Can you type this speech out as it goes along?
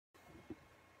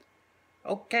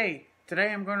Okay,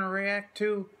 today I'm going to react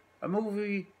to a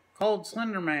movie called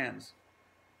Slendermans.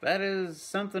 That is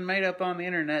something made up on the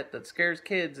internet that scares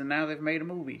kids, and now they've made a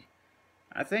movie.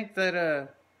 I think that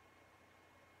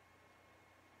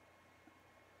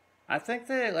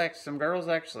like some girls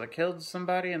actually killed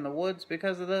somebody in the woods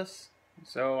because of this.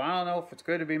 So I don't know if it's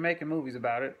good to be making movies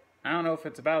about it. I don't know if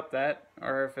it's about that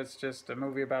or if it's just a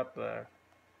movie about the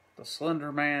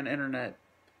Slenderman internet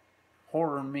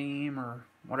horror meme or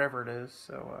whatever it is.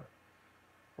 So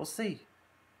we'll see.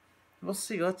 We'll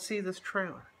see. Let's see this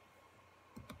trailer.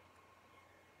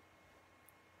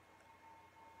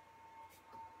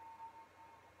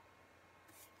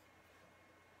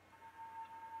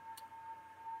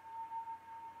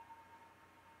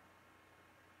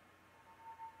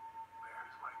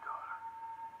 Where's my daughter?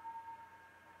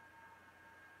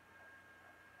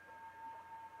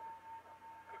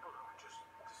 People don't just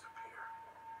disappear.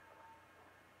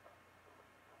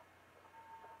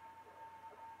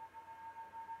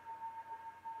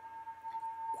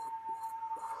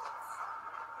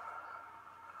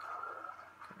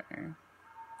 Okay.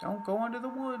 Don't go into the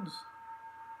woods.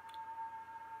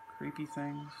 Creepy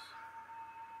things.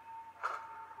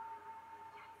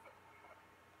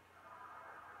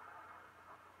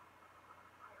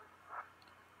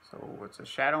 So it's a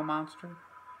shadow monster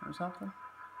or something?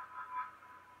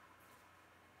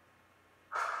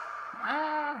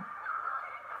 Ah!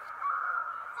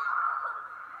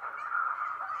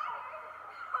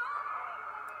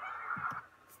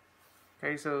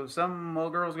 Okay, so some little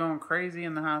girl's going crazy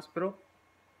in the hospital.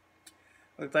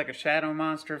 Looks like a shadow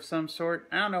monster of some sort.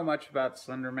 I don't know much about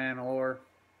Slenderman lore.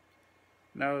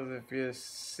 Know that if you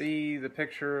see the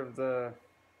picture of the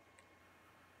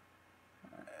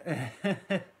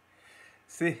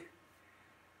see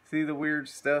the weird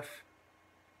stuff.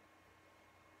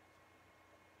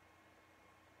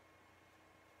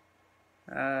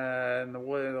 In the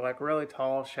wood, like really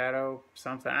tall shadow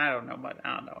something. I don't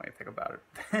know anything about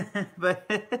it.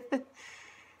 But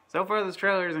so far this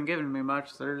trailer isn't giving me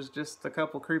much. There's just a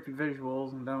couple creepy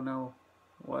visuals and don't know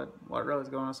what really is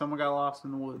going on. Someone got lost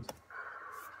in the woods.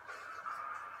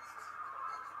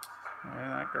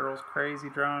 Yeah, that girl's crazy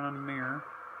drawing on the mirror.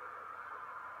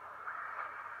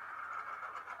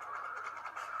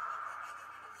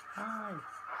 Hi.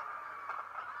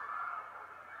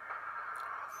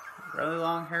 Really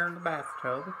long hair in the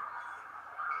bathtub.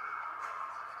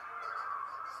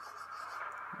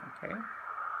 Okay.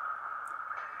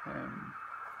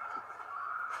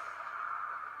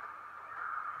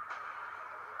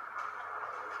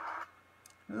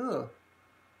 Ugh.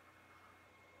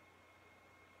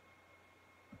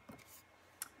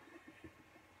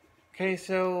 Okay,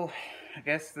 so I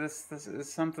guess this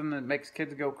is something that makes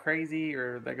kids go crazy,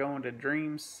 or they go into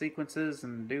dream sequences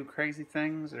and do crazy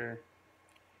things, or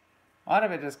a lot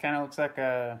of it just kind of looks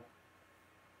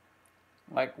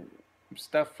like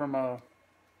stuff from a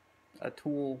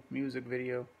Tool music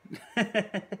video,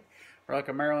 or like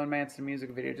a Marilyn Manson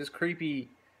music video. Just creepy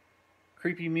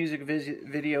music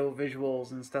video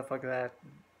visuals and stuff like that.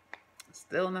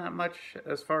 Still not much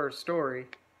as far as story.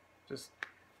 Just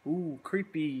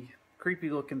creepy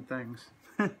looking things.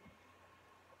 I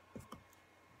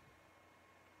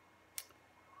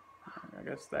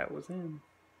guess that was him.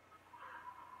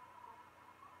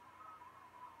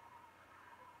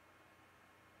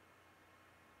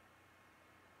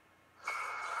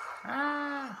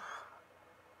 Ah!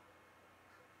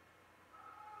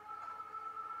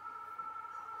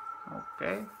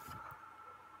 Okay.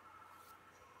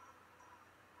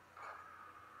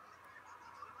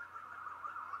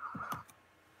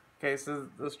 Okay, so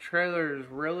this trailer is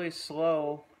really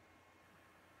slow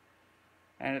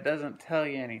and it doesn't tell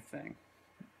you anything.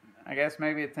 I guess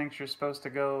maybe it thinks you're supposed to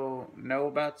know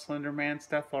about Slenderman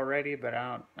stuff already, but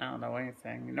I don't know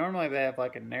anything. Normally they have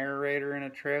like a narrator in a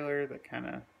trailer that kind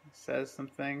of says some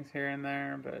things here and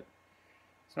there, but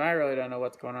so I really don't know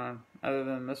what's going on, other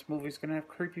than this movie's gonna have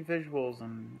creepy visuals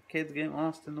and kids getting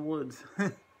lost in the woods.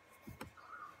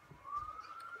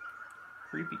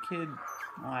 Creepy kid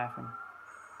laughing.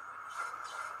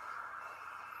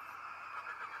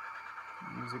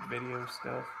 Music video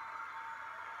stuff.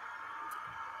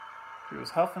 He was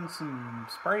huffing some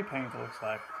spray paint, it looks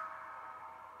like.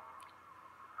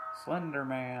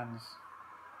 Slendermans.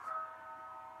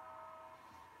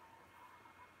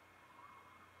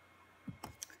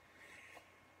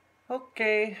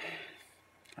 Okay.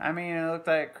 I mean, it looked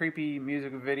like creepy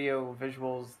music video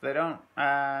visuals. They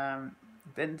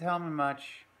didn't tell me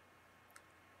much.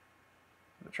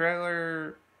 The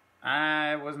trailer,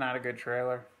 was not a good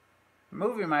trailer. The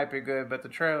movie might be good, but the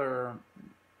trailer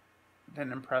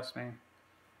didn't impress me.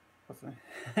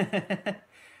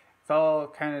 It's all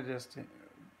kind of just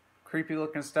creepy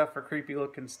looking stuff for creepy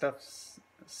looking stuff's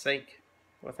sake,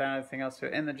 without anything else to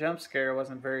it. And the jump scare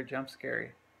wasn't very jump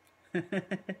scary. It's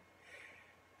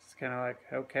kind of like,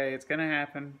 okay, it's gonna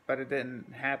happen, but it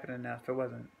didn't happen enough. It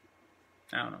wasn't.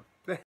 I don't know.